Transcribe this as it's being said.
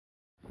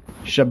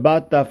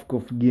Shabbat Daf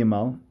Kuf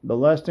Gimal. The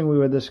last thing we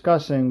were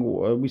discussing,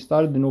 we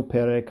started the new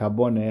Perek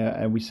Haboneh,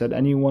 and we said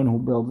anyone who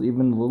builds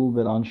even a little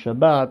bit on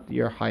Shabbat,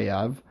 you're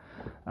Hayav.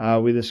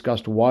 We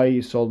discussed why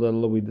you sold a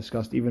little. We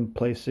discussed even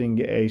placing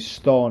a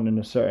stone in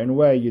a certain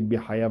way, you'd be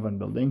Hayav on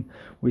building.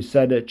 We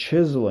said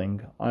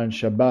chiseling on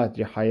Shabbat,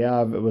 you're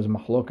Hayav. It was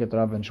Mahloket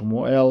Rav and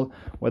Shmuel,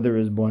 whether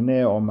it's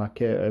Boneh or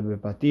Makeh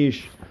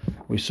Bepatish.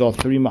 We saw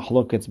three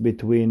Mahlokets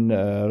between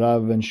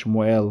Rav and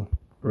Shmuel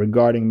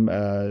regarding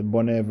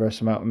Boneh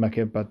versus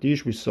Makeh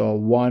Patish. We saw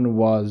one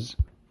was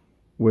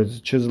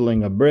with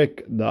chiseling a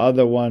brick, the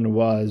other one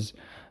was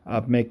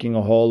making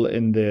a hole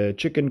in the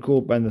chicken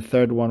coop, and the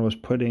third one was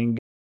putting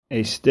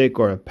a stick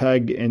or a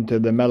peg into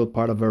the metal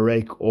part of a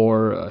rake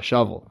or a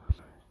shovel.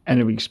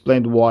 And we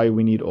explained why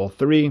we need all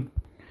three.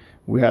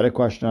 We had a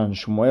question on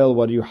Shmuel,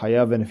 what do you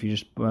hayav? And if you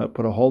just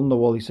put a hole in the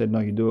wall, he said no,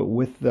 you do it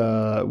with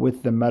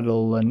the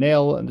metal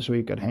nail, and so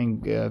you could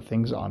hang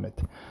things on it.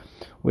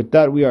 With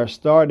that, we are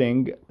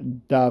starting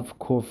Daf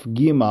Kuf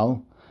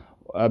Gimal,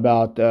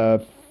 about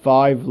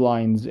 5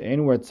 lines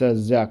in, where it says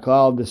Ze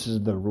Klal, this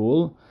is the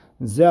rule.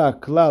 Ze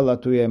Klal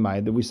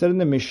Atuyemai. We said in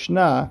the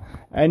Mishnah,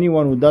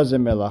 anyone who does a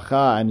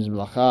melacha and his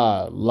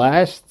melacha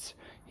lasts,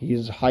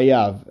 he's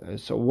hayav.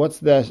 So what's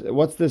this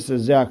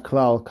Ze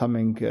Klal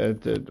coming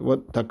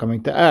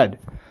to add?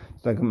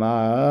 It's like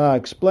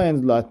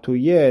explains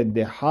Latuye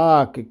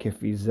dehak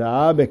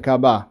kefiza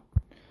bekaba.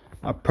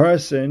 A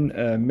person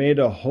made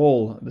a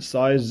hole the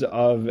size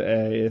of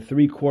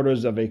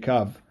 3/4 of a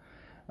kav.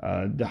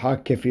 The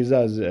hak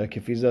kefiza is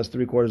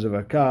 3/4 of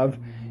a kav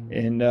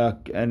in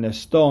a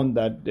stone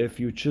that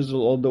if you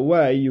chisel all the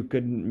way, you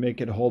could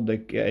make it hold a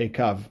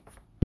kav.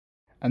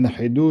 And the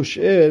chidush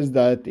is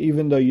that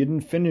even though you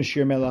didn't finish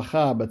your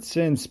melacha, but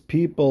since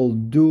people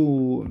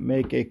do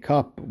make a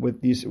cup with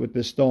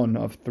the stone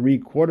of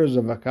 3/4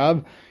 of a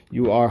kav,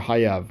 you are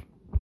hayav.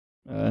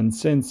 And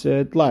since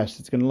it lasts,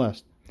 it's going to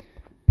last.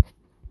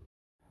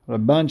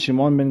 Rabban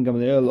Shimon ben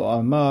Gamliel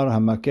Amar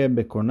Hamakeh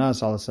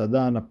bekurnas al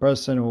sadan, a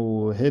person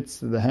who hits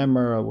the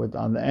hammer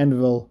on the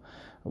anvil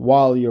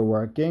while you're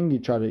working, you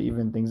try to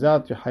even things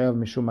out, you're hayav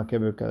mishum makeh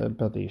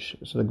bepatish.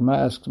 So the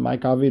Gemara asks, my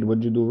Kavid, what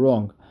did you do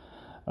wrong?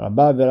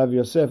 Rabba v'Rav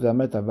Yosef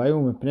Damet Avayu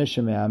mipnei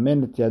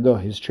sheme'amen et yado.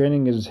 He's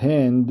training his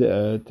hand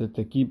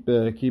to keep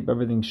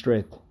everything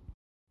straight,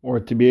 or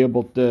to be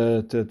able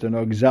to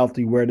know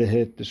exactly where to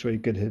hit, so you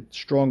could hit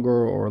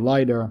stronger or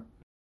lighter.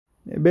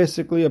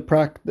 Basically,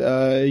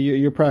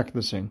 you're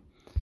practicing.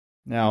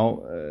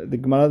 Now, the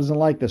Gemara doesn't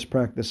like this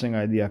practicing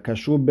idea.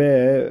 Kashu be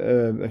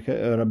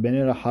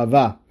Rabbeinu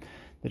Hava.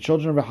 The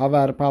children of Hava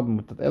had a problem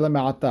with it.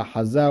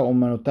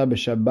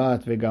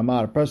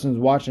 A person is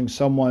watching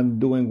someone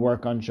doing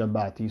work on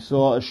Shabbat. He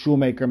saw a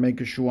shoemaker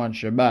make a shoe on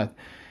Shabbat.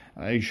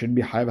 You should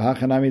be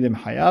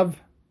hayav.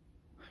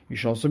 You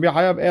should also be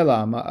hayav.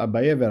 Ela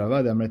Abaye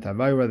v'Ravad Amret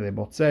Havayra. They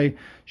both say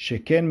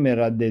sheken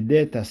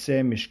meradede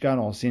taseh mishkan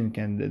osin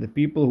ken. The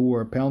people who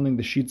were pounding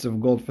the sheets of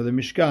gold for the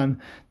mishkan,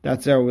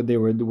 that's how they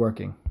were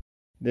working.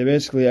 They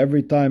basically,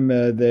 every time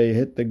they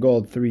hit the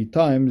gold 3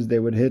 times, they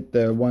would hit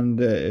the one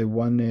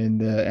in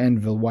the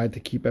anvil. Why? To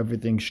keep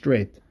everything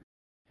straight.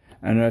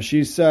 And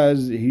Rashi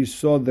says he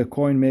saw the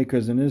coin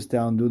makers in his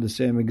town do the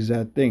same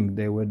exact thing.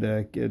 They would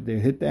they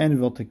hit the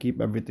anvil to keep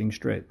everything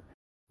straight.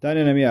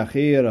 Tani Nami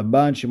Achi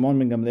Rabban Shimon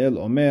ben Gamliel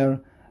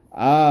Omer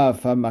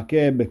Af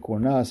hamakeh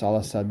bekurnas al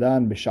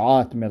sadan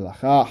b'shat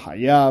melacha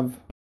hayav.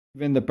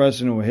 Even the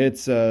person who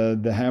hits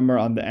the hammer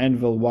on the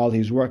anvil while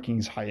he's working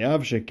is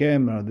hayav.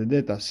 Shekem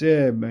radedeh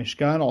taseh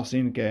mishkan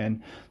osin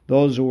ken.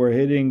 Those who were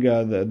hitting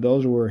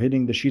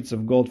the sheets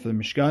of gold for the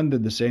mishkan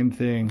did the same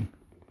thing.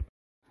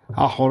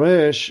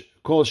 Hachoresh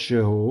kol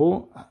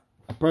shehu.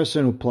 A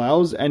person who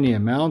plows any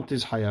amount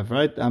is hayav,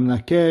 right?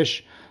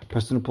 Amnakesh.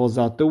 Person who pulls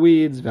out the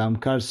weeds,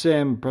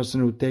 v'amkarsem, person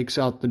who takes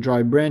out the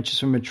dry branches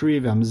from a tree,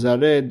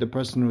 v'amzared, the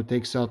person who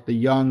takes out the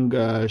young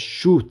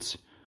shoots,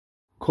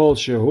 kol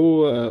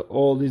shehu,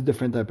 all these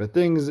different type of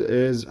things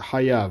is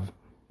hayav.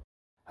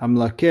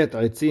 Hamlaket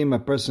aitzim, a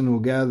person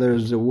who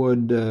gathers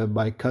wood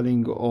by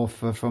cutting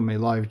off from a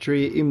live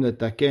tree. Im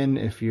letaken,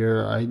 if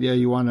your idea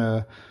you want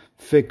to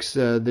fix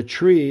the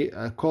tree,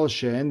 kol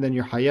she'en, then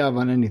you're hayav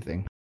on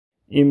anything.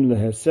 Im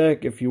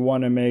lehesek, if you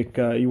want to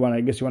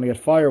get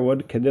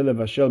firewood, kedele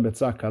vashel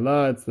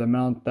betzakala, it's the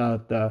amount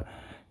that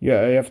you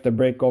have to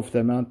break off the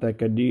amount that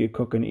could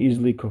cook an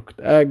easily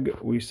cooked egg.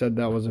 We said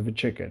that was of a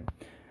chicken.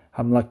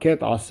 Hamlaket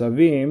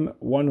asavim,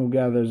 one who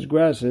gathers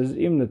grasses.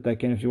 Im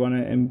letaken, if you want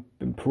to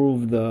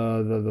improve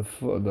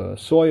the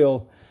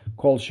soil,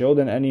 kol sheo,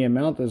 then any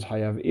amount is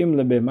hayav. Im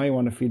lebema, you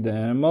want to feed the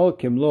animal,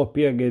 kimlo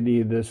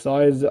piagedi, the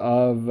size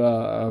of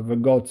a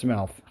goat's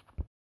mouth.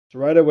 So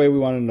right away we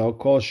want to know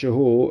kol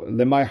shehu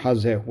lemay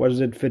hazeh. What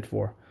does it fit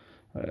for?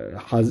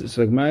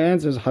 So my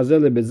answer is hazeh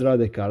lebizra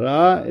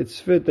dekara. It's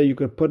fit that you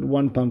could put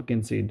 1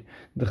 pumpkin seed.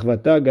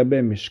 Dechvata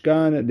gabe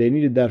mishkan. They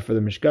needed that for the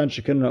mishkan.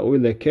 Shekin ra'ui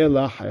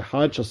lekela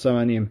hayhad shel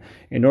samanim.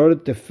 In order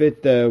to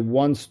fit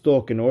 1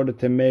 stalk, in order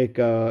to make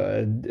whatever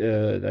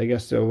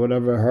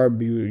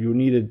herb you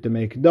needed to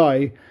make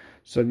dye,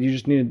 so you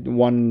just needed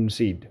 1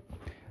 seed.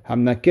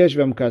 Hamnakesh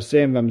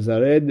v'mkasem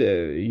v'mzared,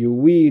 you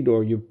weed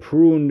or you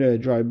prune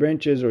dry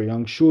branches or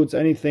young shoots,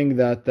 anything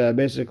that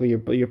basically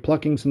you're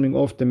plucking something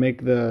off to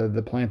make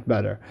the plant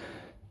better.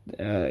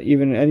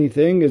 Even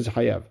anything is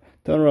hayav.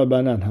 Tan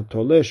Rabbanan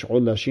hatolesh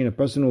ulashin, a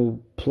person who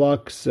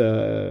plucks,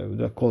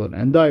 they call it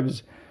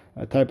endives,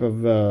 a type of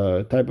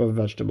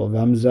vegetable.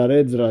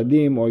 V'hamzared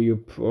zradim, or you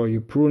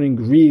pruning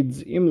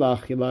reeds. Imla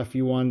achila, if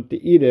you want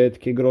to eat it,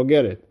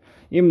 kigrogeret.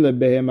 Im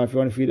lebehema, if you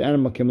want to feed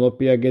animal,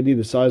 kimlopia gedi,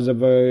 the size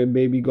of a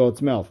baby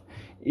goat's mouth.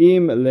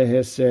 Im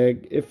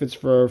leheseg, if it's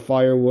for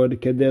firewood,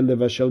 kedel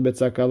levashel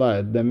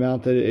betzakala, the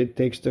amount that it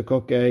takes to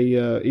cook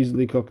a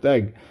easily cooked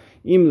egg.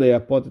 Im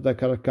leapot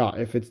karka,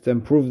 if it's to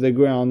improve the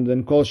ground,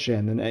 then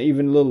kolshen, and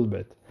even a little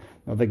bit.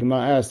 Now the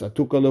Gemara asks,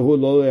 "Atuka lehu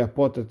lo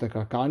leapot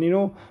karka." You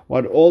know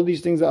what? All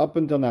these things are up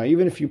until now.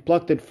 Even if you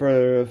plucked it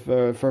for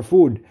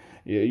food,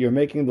 you're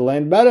making the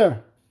land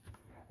better.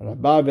 We're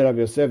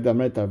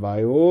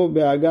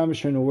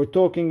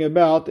talking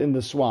about in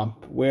the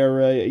swamp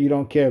where you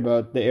don't care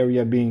about the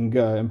area being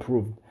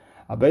improved.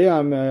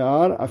 Even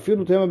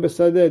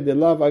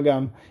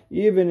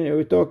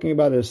we're talking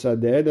about a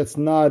sadeh, that's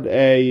not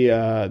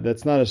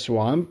a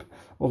swamp.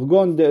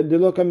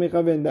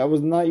 That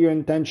was not your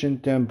intention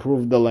to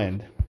improve the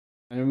land.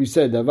 And we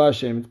said, you're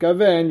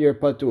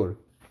patur.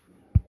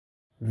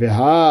 Even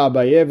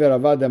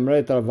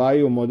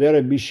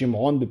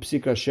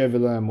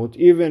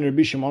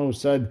Rabbi Shimon who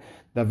said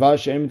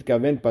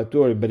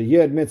patur, but he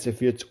admits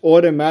if it's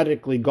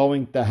automatically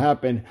going to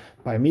happen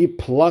by me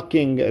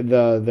plucking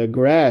the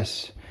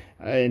grass,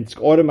 it's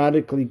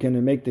automatically going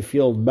to make the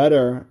field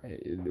better,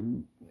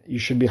 you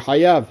should be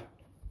hayav.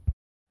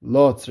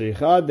 You're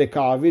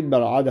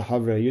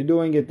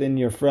doing it in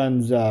your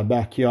friend's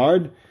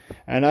backyard,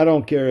 and I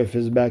don't care if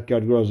his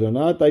backyard grows or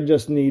not. I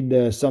just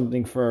need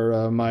something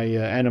for my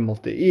animal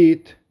to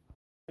eat,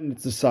 and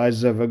it's the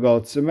size of a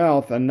goat's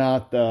mouth, and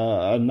not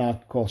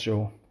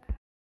kosher.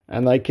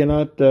 And I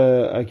cannot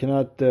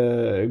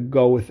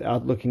go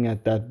without looking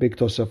at that big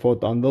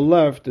Tosafot on the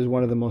left. Is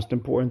one of the most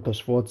important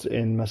Tosafot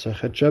in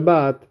Masechet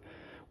Shabbat,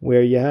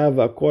 where you have,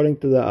 according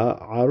to the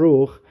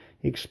Aruch,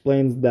 he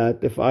explains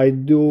that if I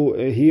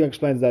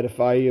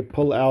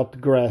pull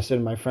out grass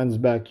in my friend's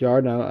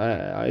backyard,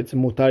 it's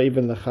mutar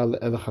even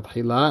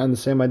l'chatchila, and the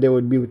same idea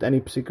would be with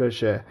any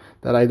psikar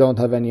that I don't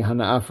have any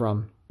hana'ah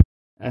from.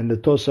 And the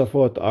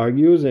Tosafot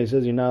argues, he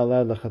says you're not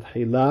allowed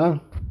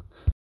l'chatchila,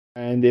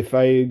 and if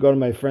I go to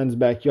my friend's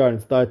backyard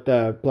and start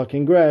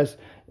plucking grass,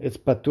 it's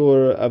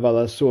patur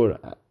aval asur.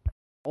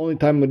 Only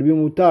time would be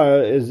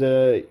mutar is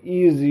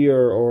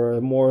easier or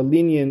more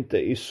lenient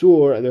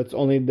isur that's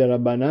only the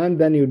Rabbanan,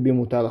 then it would be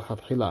mutar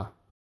l'chatchila.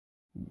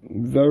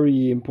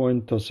 Very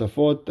important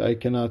Tosafot. I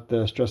cannot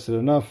stress it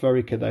enough.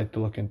 Very kedai to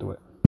look into it.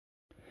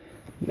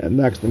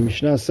 Next, the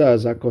Mishnah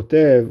says,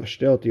 "Hakotev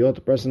shtei otiyot."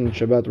 A person in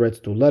Shabbat writes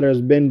two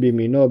letters: ben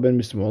bimino, ben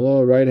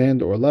mismolo, right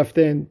hand or left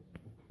hand.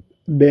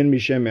 Ben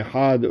mishem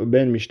echad or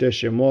ben mishtei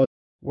shemot.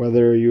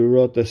 Whether you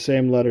wrote the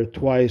same letter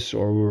twice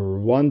or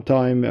one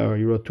time, or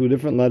you wrote two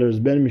different letters,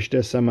 ben mishteh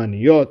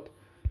samaniyot,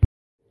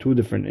 two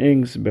different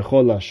inks,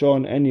 bechol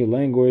lashon, any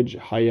language,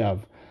 hayav.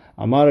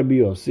 Amar Rabbi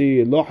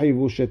Yossi, lo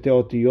hivu shete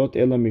otiyot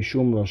ela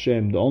mishum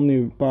roshem. The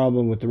only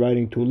problem with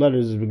writing two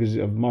letters is because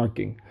of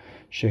marking.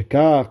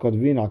 Shekach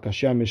kodvin al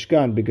kashya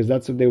mishkan, because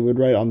that's what they would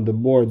write on the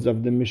boards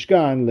of the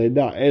mishkan.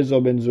 Leda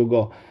ezo ben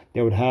zugo.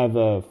 They would have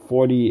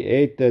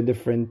 48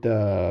 different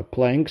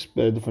planks,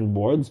 different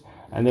boards,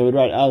 and they would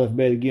write Aleph,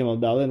 Bet, Gimel,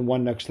 Dalin,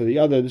 one next to the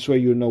other. This way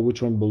you know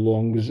which one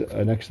belongs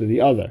next to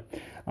the other.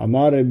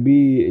 Amar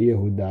Rabbi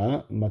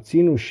Yehuda,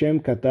 Matzinu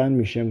Shem Katan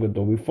Mishem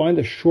Gadol. We find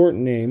a short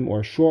name or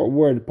a short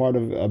word part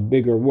of a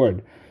bigger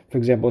word. For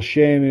example,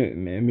 Shem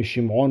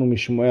Mishimon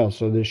Mishmuel.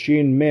 So the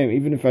Shin Mem,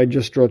 even if I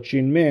just wrote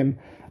Shin Mem,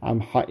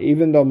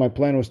 even though my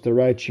plan was to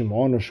write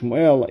Shimon or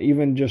Shmuel,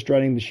 even just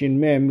writing the Shin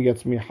Mem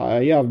gets me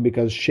hayav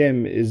because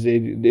Shem is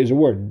a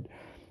word.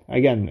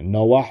 Again,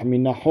 Noach mi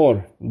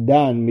Nahor,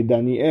 Dan mi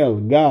Daniel,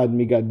 Gad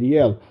mi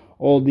Gadiel.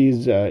 All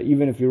these,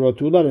 even if you wrote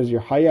two letters,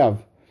 you're hayav.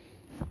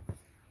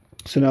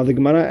 So now the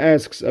Gemara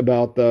asks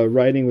about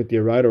writing with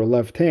your right or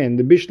left hand.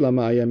 The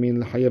Bishlama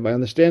ayamin l'hayav. I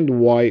understand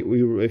why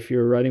if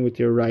you're writing with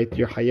your right,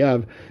 you're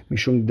hayav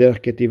mishum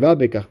derech ketiva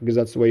bekach, because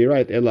that's the way you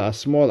write. Ela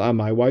asmol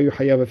amai. Why are you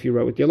hayav if you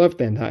write with your left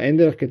hand? Ha'en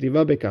derech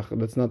ketiva bekach.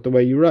 That's not the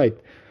way you write.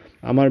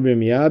 Amar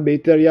b'miyah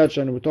beiter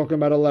yachan. We're talking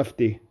about a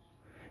lefty.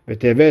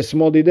 V'teveh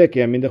smol dideki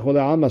yamin dechol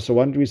alma. So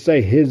why don't we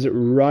say his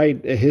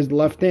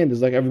left hand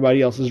is like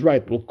everybody else's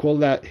right? We'll call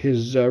that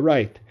his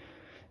right.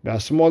 And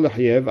he should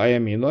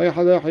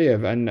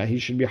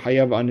be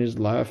hayav on his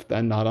left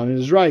and not on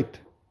his right.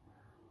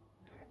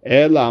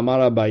 We're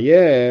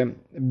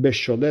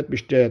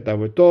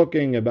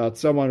talking about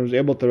someone who's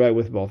able to write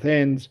with both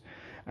hands,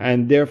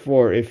 and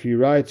therefore if he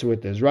writes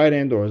with his right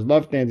hand or his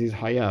left hand, he's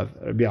hayav.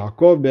 Rabbi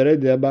Yaakov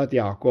bered bat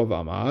Yaakov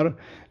Amar.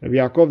 Rabbi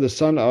Yaakov, the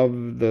son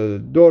of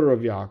the daughter of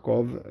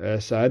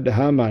Yaakov, said,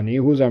 Hamani,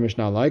 who's our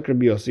Mishnah like?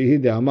 Rabbi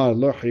Yossi, de Amar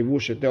lo chivu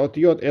shete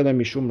otiyot ela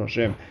mishum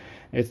roshem.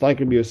 It's like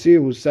Rabbi Yossi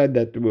who said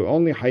that we're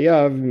only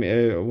hayav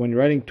when you're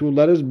writing two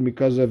letters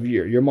because of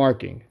your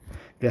marking.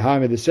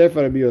 V'hami the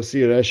Sefer Rabbi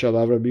Yossi Resha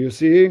Lav Rabbi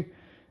Yossi.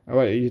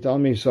 Wait, you tell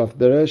me, so if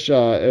the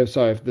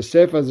Resha, if the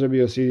Sefer is Rabbi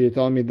Yossi, you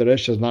tell me the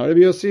Resha is not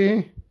Rabbi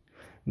Yossi?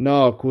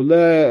 No,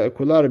 Kula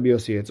Rabbi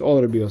Yossi, it's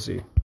all Rabbi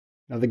Yossi.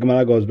 Now the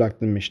Gemara goes back to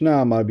the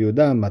Mishnah. Mar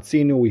Biuda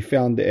Matzinu. We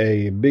found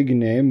a big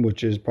name,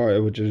 which is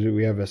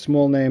we have a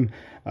small name.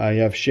 You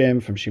have Shem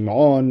from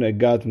Shimon,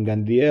 Gad from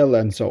Gandiel,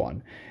 and so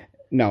on.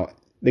 Now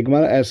the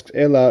Gemara asks,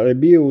 Ela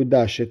Rabbi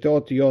Yehuda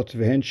shetot yot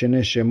vehen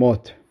shene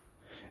shemot.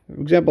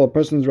 For example, a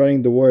person is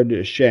writing the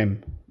word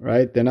Shem,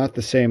 right? They're not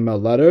the same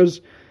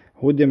letters.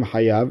 Hudim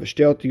Hayav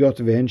shetot yot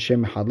vehen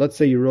shem had. Let's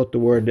say you wrote the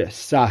word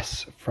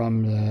Sas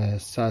from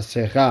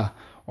Sasecha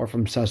or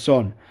from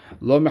Sason.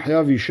 Lo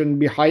Mehayav, you shouldn't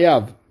be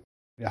Hayav.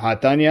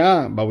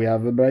 Hatanya, but we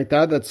have a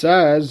Braita that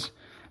says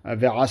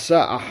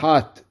Ve'asa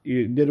ahat,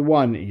 you did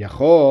one.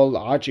 Yachol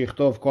achi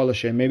yichtov kol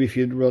Hashem. Maybe if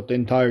you wrote the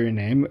entire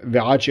name.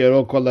 Ve'achi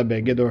ero kol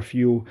habeged, or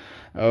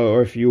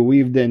if you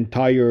weave the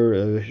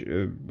entire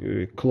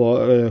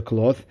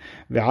cloth.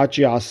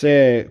 Ve'achi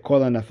aseh kol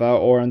hanafa,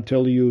 or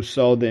until you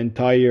sew the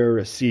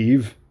entire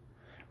sieve.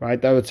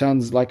 Right, that would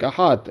sounds like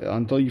ahat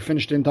until you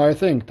finish the entire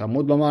thing.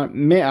 Talmud lomar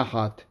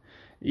me'ahat.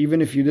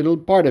 Even if you did a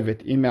part of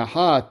it, maybe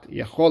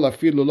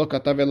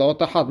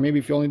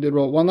if you only did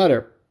one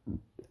letter,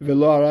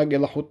 or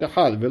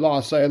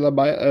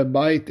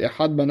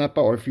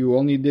if you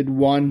only did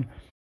one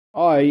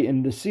eye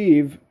in the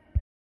sieve,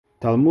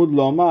 Talmud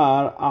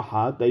lomar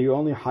ahat, that you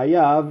only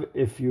hayav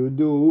if you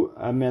do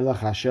a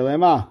melacha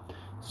shelema.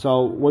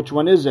 So which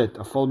one is it?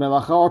 A full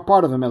melacha or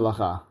part of a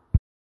melacha?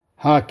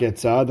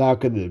 Haketzad, how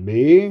could it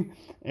be?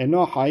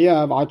 Eno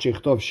hayav ad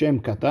shechtov shem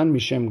katan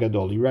mishem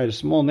gadol. You write a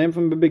small name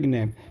from a big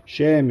name.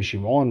 Shem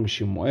Shimon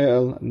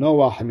Mishimuel,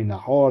 Noach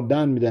Minachor,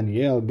 Dan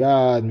Midaniel,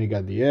 Gad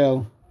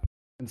Migadiel.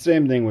 And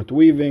same thing with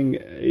weaving.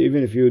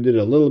 Even if you did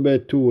a little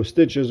bit, 2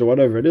 stitches or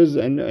whatever it is,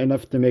 and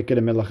enough to make it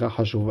a melacha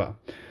hashuva.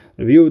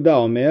 Rabbi Yehuda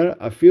Omer,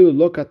 afilu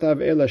lo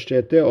katav ela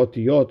shtete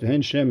otiyot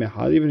v'hen shem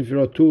echad. Even if you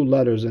wrote 2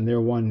 letters and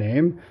they're one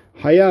name,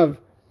 hayav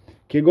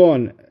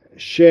kegon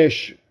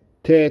shesh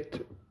tet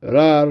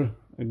rar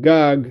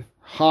gag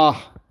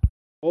ha.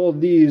 All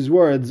these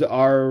words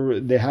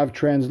they have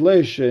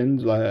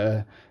translations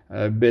like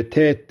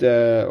betet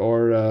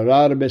or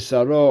rar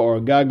besaro or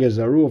gag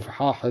zaruf.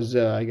 Ha is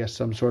I guess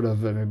some sort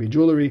of maybe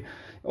jewelry.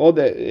 All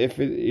that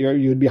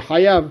you'd be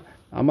hayav.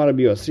 Amar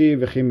Rabbi Yossi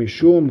v'chi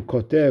mishum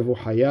kotev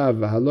u'hayav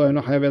v'halo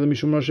eno hayav ela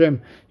mishum Hashem.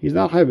 He's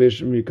not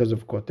hayav because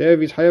of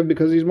kotev. He's hayav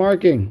because he's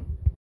marking.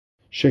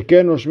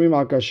 Sheken roshmim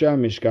al kasher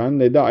mishkan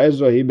leda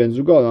ezohi ben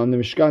zugol. On the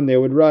mishkan they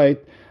would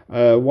write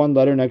one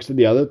letter next to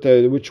the other,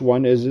 which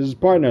one is his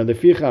partner. And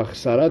therefore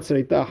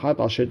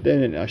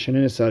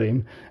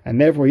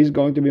he's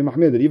going to be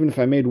mahmid. Even if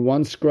I made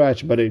one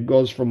scratch, but it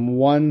goes from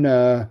one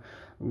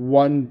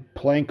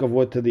plank of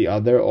wood to the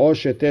other, or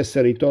if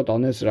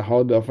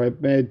I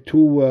made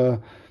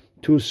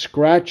two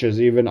scratches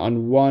even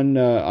on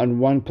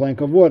one plank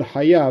of wood,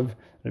 hayav.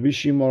 Rabbi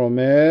Shimon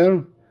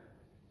Omer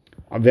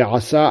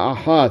ve'asa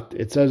ahat.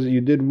 It says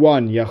you did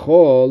one.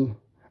 Yachol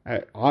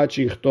עד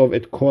שיכתוב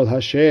את כל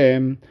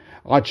השם,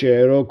 עד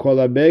שיראו כל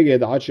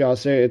הבגד, עד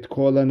שיעשה את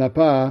כל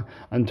הנפה,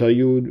 until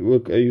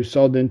you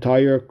sew the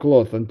entire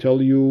cloth,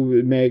 until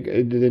you make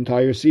the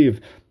entire sieve.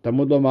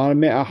 תלמוד לומר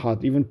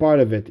מאחת, even part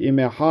of it. אם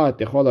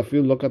מאחת, יכול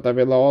אפילו לא כתב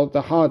אלא אות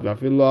אחת,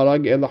 ואפילו לא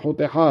הרג אלא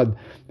חוט אחד,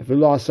 אפילו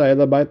לא עשה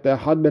אלא בית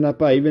אחד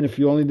בנפה, even if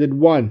you only did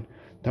one.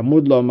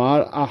 תלמוד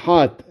לומר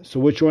אחת. So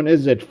which one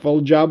is it?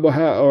 Full job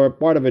or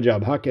part of a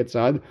job?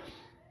 הכיצד?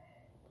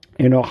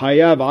 You have to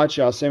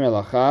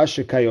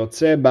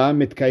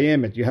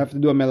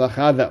do a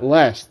melacha that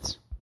lasts.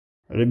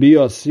 Rabbi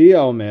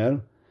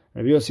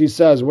Yossi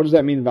says, what does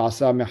that mean?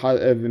 V'asa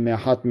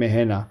me'achat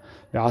mehena.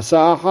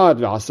 V'asa achat,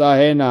 v'asa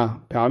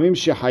hena. Pa'amim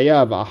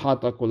shechayav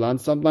achat akulan.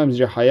 Sometimes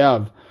you're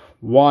hayav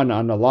one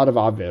on a lot of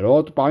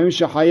averot. Pa'amim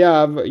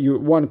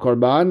shechayav one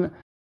korban.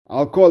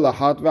 Al kol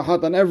achat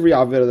v'achat on every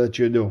aver that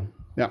you do.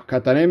 Now,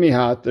 katanei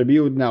mihat.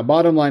 Now,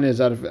 bottom line is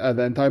out of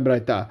the entire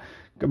braita.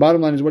 The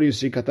bottom line is, what do you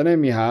see? Katanei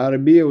miha,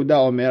 Rabbi Yehuda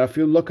Omer,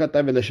 afilu lo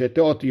katav eleshete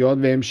otiyot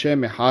vehem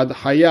shem echad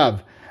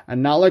hayav.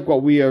 And not like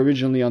what we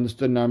originally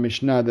understood in our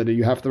Mishnah, that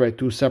you have to write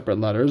 2 separate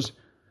letters.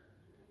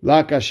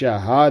 La kasha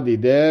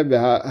hadideh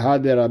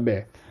v'hadeh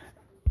rabeh.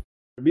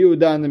 Rabbi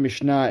Yehuda in the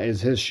Mishnah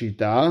is his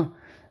shita.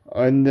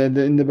 And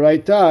in the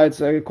Braita, it's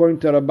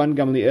according to Rabban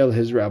Gamliel,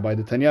 his rabbi.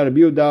 The Tanya Rabbi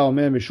Yehuda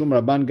Omer mishum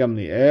Rabban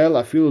Gamliel,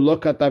 afilu lo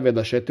katav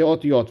eleshete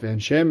otiyot vehem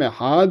shem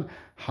echad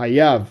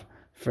hayav.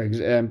 For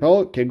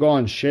example,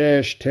 kegon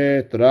shesh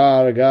tet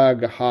rar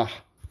gag ha,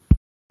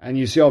 and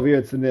you see over here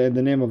it's the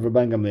name of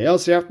Rabban Gamliel.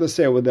 So you have to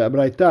say, well, the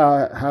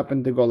Braita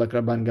happened to go like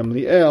Rabban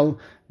Gamliel,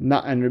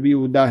 and Rabbi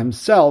Yehuda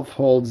himself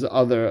holds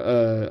other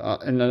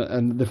in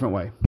a different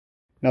way.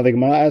 Now the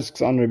Gemara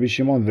asks on Rabbi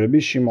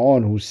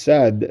Shimon, who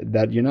said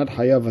that you're not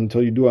hayav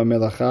until you do a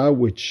melacha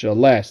which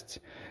lasts.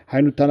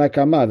 Hainu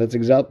Tanakama. That's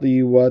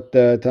exactly what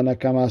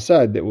Tanakama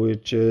said,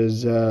 which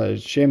is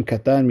Shem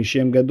Katan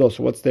Mishem Gadol.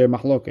 So what's their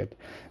mahloket?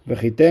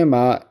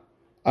 V'chitema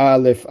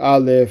Aleph,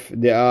 Aleph,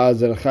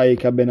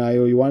 De'azerecha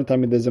benayu. You want to tell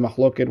me there's a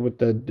machloket with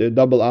the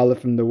double Aleph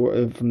from the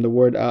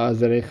word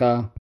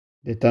Azerecha?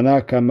 The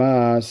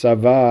Tanakama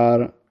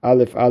Savar,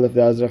 Aleph, Aleph,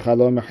 De'azerecha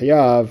lo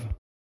mechyav.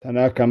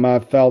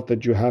 Tanakama felt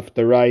that you have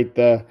to write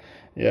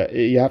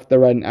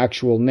an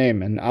actual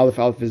name, and Aleph,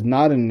 Aleph is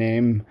not a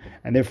name,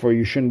 and therefore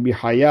you shouldn't be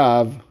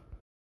hayav.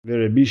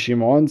 Rabbi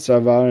Shimon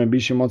Savar, Rabbi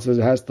Shimon says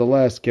it has to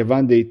last.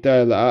 Kevan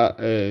deita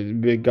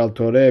begal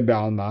toreh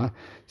be'alma.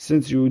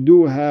 Since you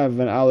do have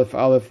an Aleph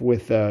Aleph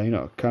with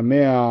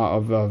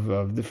kamea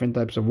of different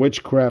types of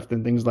witchcraft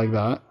and things like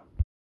that.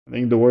 I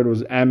think the word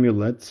was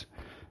amulets.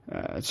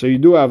 So you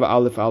do have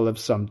Aleph Aleph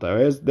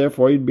sometimes.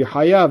 Therefore you'd be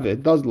hayav.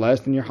 It does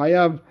last, and you're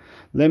hayav.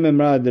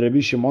 Lememra de Rabbi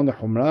Shimon de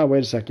Humra.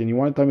 Wait a second. You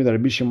want to tell me that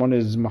Rabbi Shimon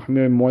is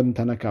mahmir more than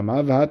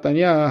Tanakama?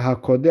 V'hatanya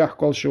hakodech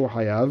kol shu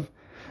hayav.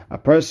 A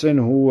person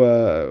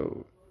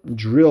who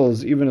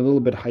drills even a little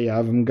bit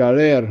hayav.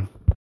 Mgarer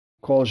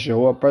kol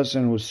shehu, a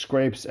person who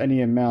scrapes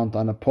any amount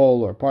on a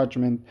pole or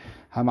parchment.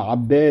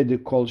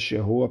 Hama'abed kol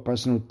shehu, a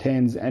person who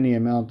tans any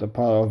amount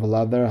of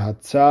leather.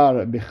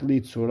 Hatzar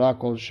bichli tzura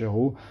kol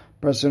shehu,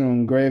 a person who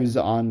engraves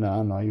on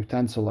a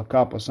utensil, a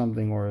cup or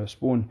something, or a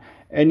spoon,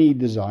 any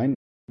design.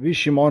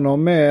 Vishimon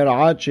omer,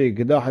 עד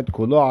שיגדח את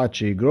כולו, עד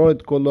שיגרור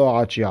את כולו,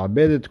 עד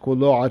שיעבד את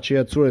כולו, עד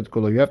שיצור את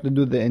כולו. You have to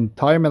do the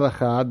entire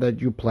melacha that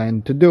you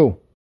plan to do.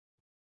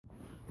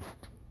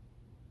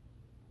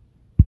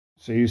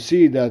 So you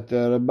see that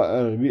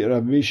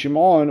Rabbi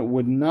Shimon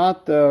would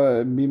not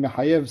be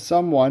mechayev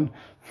someone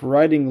for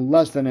writing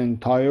less than an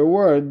entire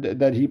word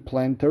that he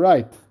planned to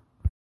write.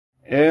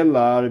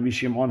 Ela Rabbi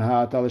Shimon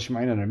ha'atal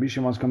shma'ina. Rabbi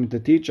Shimon is coming to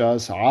teach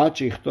us עד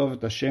שיכתוב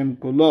את השם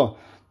כולו,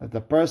 that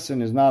the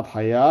person is not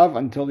hayav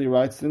until he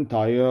writes an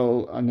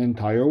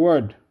entire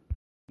word.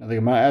 Now the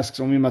Gemara asks,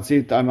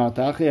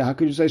 how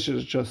could you say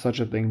such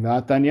a thing?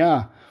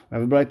 V'hatanya, we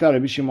have a braita,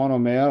 Rabbi Shimon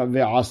omer,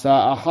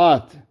 ve'asa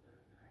achat.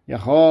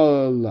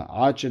 Yachol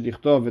ad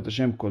shetichtov et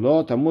Hashem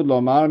kolo, tamud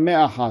lomar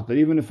me'achat. That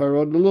even if I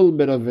wrote a little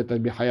bit of it,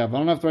 I'd be hayav. I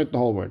don't have to write the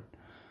whole word.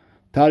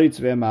 Taritz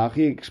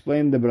ve'emachi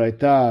explained the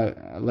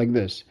braita like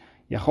this.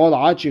 Yachol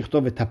ad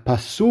shichtov et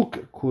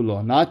pasuk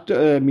kulo, not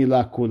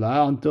mila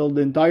kula, until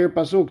the entire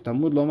pasuk.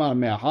 Tamud lomar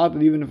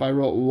me'achat. Even if I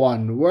wrote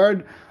one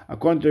word,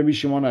 according to Rabbi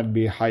Shimon, I'd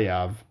be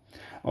hayav.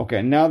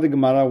 Okay, now the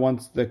Gemara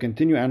wants to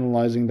continue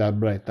analyzing that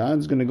braita.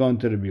 It's going to go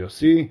into Rabbi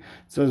Yossi. It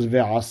says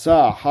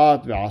ve'asa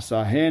achat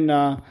ve'asa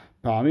hena.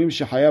 פעמים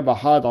שחייב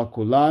אחת על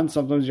כולן,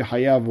 sometimes you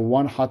חייב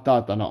one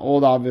חטאת on all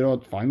the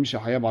עבירות, פעמים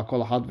שחייב על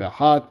כל אחת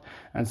ואחת,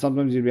 and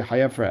sometimes you'd be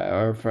חייב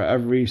for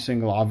every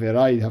single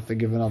עבירה, you'd have to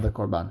give another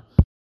korban.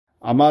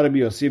 אמר רבי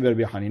יוסי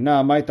ברבי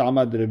חנינא, מה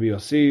התעמד רבי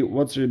יוסי?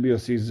 What's Rabbi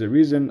Yossi's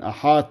reason?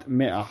 אחת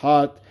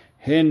מאחת,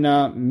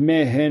 הנה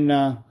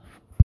מהנה.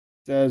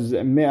 Says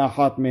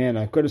מאחת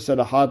מהנה. Could have said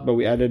אחת, but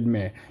we added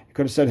me.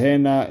 Could have said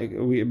hena,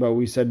 but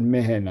we said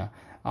mehena.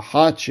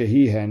 אחת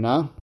שהיא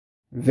הנה.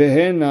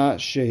 Vehena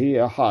shehi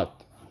achat.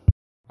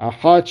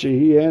 Achat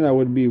shehi hena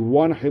would be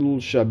one Hilul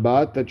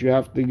Shabbat that you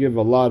have to give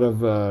a lot of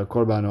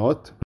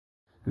korbanot.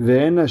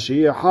 Vehena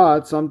shehi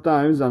achat,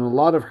 sometimes on a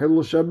lot of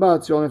Hilul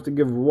Shabbats you only have to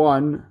give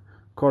one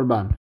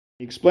korban.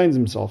 He explains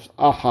himself.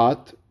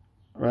 Achat,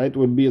 right,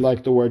 would be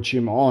like the word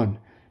Shimon.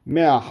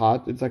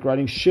 Me'achat, it's like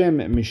writing Shem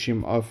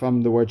mishim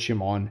from the word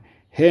Shimon.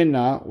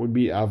 Hena would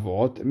be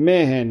Avot.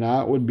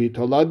 Mehena would be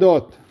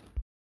Toladot.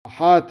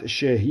 Achat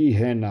shehi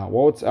hena.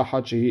 What's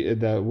achat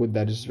shehi?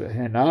 That is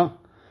hena,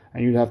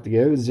 and you'd have to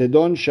give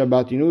zedon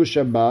Shabbat. You knew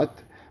Shabbat,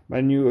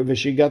 but you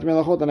v'shigat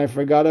melachot, and I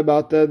forgot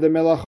about the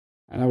melachot,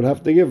 and I would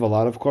have to give a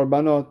lot of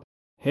korbanot.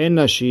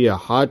 Hena she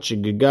achat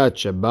shigigat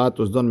Shabbat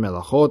was done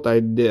melachot. I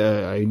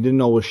didn't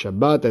know it was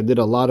Shabbat. I did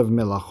a lot of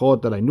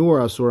melachot that I knew were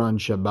asur on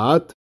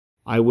Shabbat.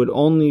 I would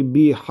only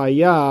be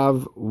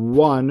hayav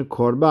one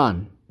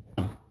korban.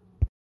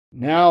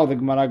 Now the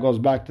Gemara goes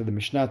back to the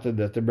Mishnah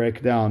to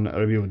break down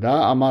Rabbi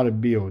Yehuda. Amar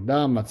Rabbi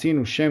Yehuda,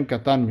 Matzinu Shem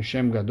Katan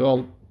Mishem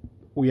Gadol.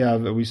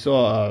 We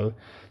saw a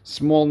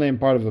small name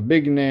part of a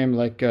big name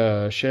like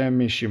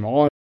Shem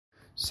Shimon,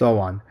 so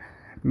on.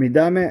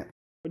 Midame,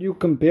 what are you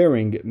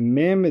comparing?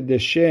 Mem de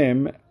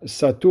Shem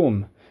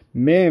Satum,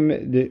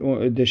 Mem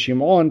de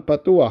Shimon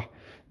Patuach.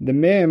 The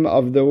mem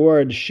of the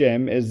word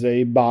Shem is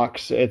a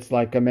box. It's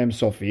like a mem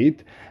sofit,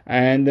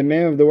 and the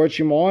mem of the word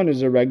Shimon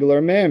is a regular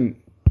mem.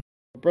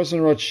 A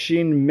person wrote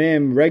Shin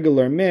Mem,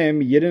 regular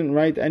Mem, you didn't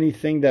write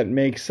anything that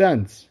makes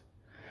sense.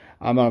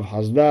 Amar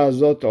Hasda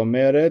Zot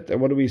Omeret,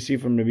 what do we see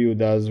from Rabbi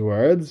Yehuda's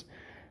words?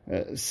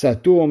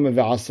 Satum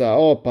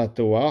ve'asa'o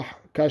patuach,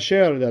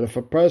 kasher, that if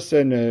a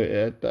person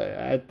at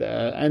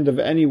the end of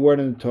any word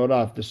in the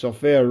Torah, if the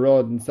Sofer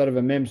wrote, instead of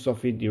a Mem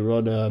Sofit, he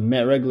wrote a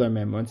regular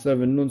Mem, or instead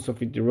of a Nun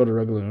Sofit, he wrote a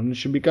regular Nun, it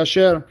should be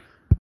kasher.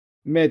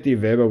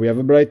 Metive, but we have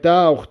a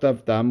braita,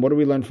 uchtavtam. What do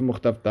we learn from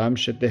uchtavtam?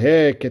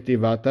 Shetehe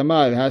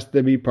ketivatama. It has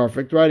to be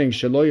perfect writing.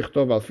 Shelo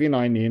yichtov alfin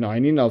ainin,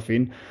 ainin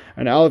alfin.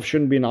 An aleph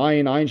shouldn't be an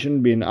ayin, ayin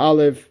shouldn't be an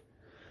aleph.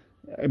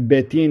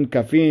 Betin,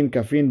 kafin,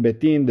 kafin,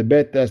 betin. The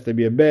bet has to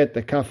be a bet,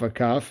 the kaf a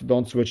kaf.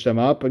 Don't switch them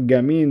up.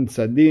 Gamin,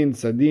 sadin,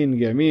 sadin,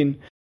 gamin.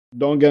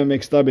 Don't get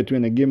mixed up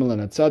between a gimel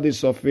and a tzadi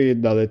sofit,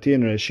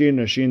 daletin,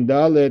 reshin,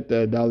 dalet,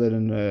 dalet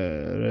and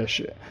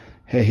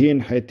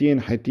hehin,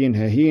 hetin,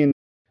 hehin,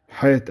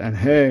 het and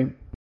he,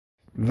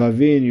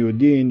 vavin,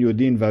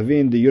 yudin,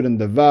 vavin, the yud and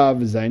the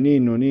vav,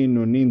 zainin,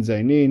 nunin,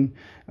 zainin.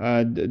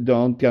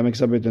 Don't get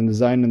mixed up between the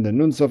zain and the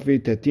nun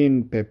sofit,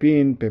 tetin,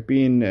 pepin,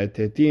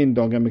 tetin.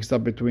 Don't get mixed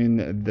up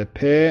between the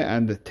pe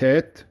and the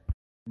tet.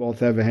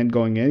 Both have a hand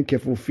going in.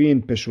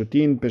 Kefufin,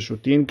 peshutin,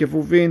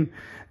 kefufin.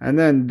 And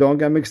then don't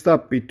get mixed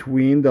up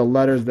between the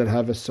letters that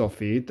have a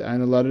sofit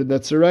and a letter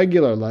that's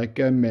irregular, like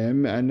a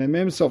mem and a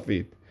mem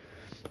sofit.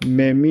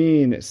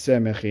 Memin,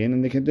 semechin.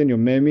 And they continue.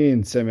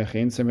 Memin,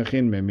 semechin,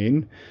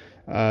 memin.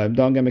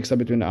 Don't get mixed up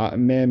between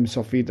mem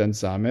sofit and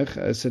samech.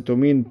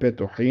 Setumin,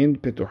 petuhin,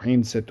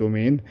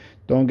 setumin.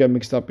 Don't get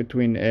mixed up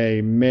between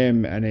a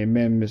mem and a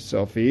mem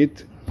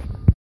sofit.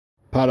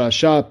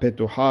 Parasha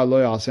petuha lo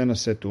yasena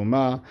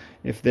setuma.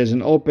 If there's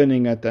an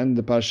opening at the end of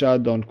the parasha,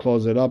 don't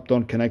close it up.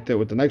 Don't connect it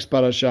with the next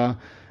parasha.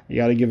 You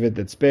got to give it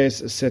its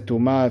space.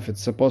 Setuma, if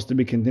it's supposed to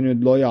be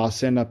continued, lo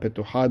yasena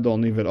petuha.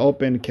 Don't leave it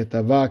open.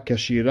 Ketava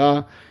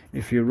kashira.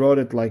 If you wrote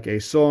it like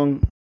a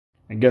song,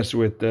 I guess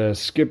with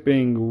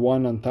skipping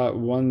one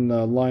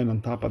line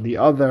on top of the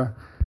other.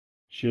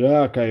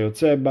 Shira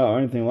kayotzeba or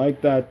anything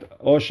like that.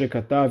 O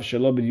shekatav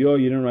shelo b'dio.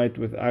 You didn't write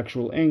with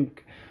actual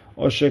ink.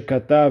 O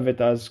shekatav et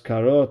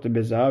azkarot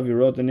bezahav. You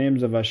wrote the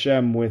names of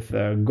Hashem with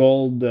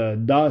gold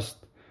dust.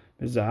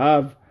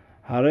 Bezahav.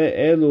 Hare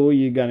elu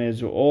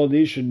yiganezu. All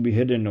these should be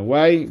hidden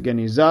away.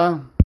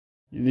 Ganiza.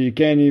 You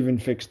can't even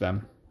fix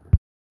them.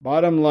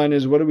 Bottom line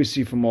is, what do we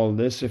see from all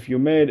this? If you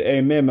made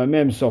a mem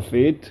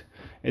sofit,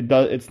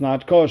 it's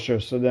not kosher,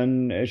 so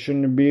then it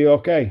shouldn't be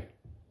okay.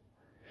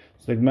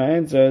 So the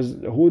Gemara says,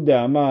 Hu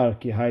de'amar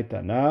ki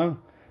haytana.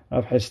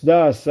 Rav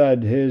Hisda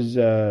said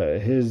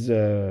his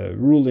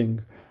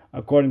ruling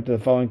according to the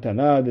following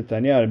Tana. The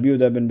Tanya Rabbi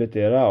Yehuda ben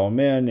Betera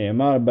Omer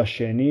ne'emar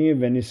basheni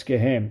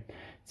v'niskehem. It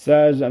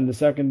says on the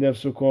second day of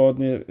Sukkot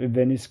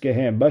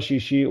v'niskehem.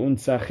 Bashishi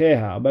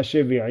unsacheha.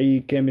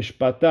 Bashevi'i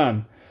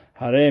kemishpatan.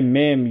 Hare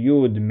mem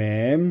yud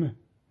mem. It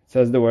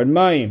says the word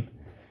mayim.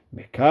 From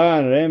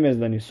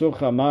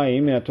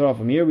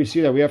here we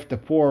see that we have to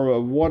pour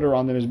water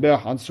on the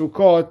Mizbeach on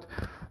Sukkot.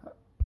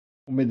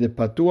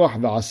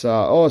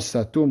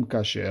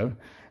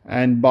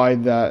 And by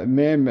the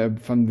mem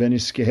from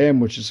Veniskehem,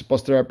 which is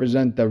supposed to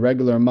represent the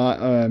regular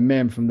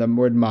mem from the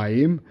word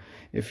ma'im,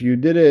 if you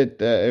did it,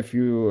 if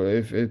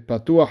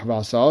patuach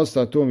v'asa'os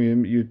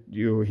satum,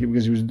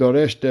 because he was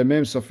doresh the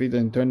mem sofit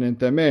and turned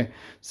into meh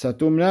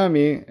satum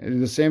nami,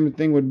 the same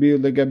thing would be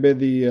legabe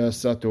the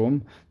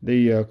satum,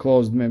 the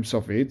closed mem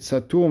sofit.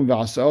 Satum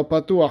v'asa'o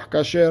patuach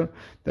kasher.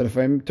 That if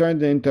I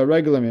turned it into a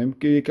regular mem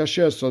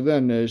kasher, so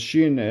then the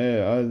shin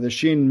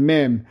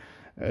mem,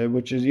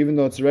 which is, even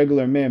though it's a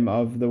regular mem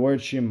of the word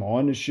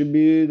Shimon, it should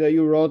be that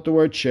you wrote the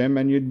word Shem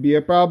and you'd be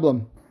a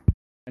problem.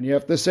 And you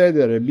have to say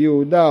that Rabbi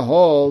Yehuda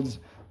holds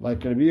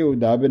like Rabbi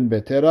Yehuda ben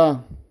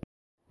Betera.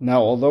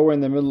 Now, although we're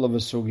in the middle of a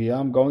sugya,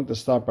 I'm going to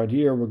stop right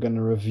here. We're going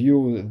to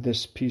review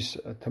this piece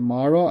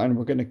tomorrow, and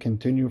we're going to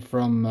continue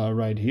from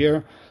right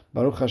here.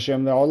 Baruch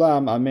Hashem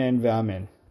le'olam, amen ve'amen.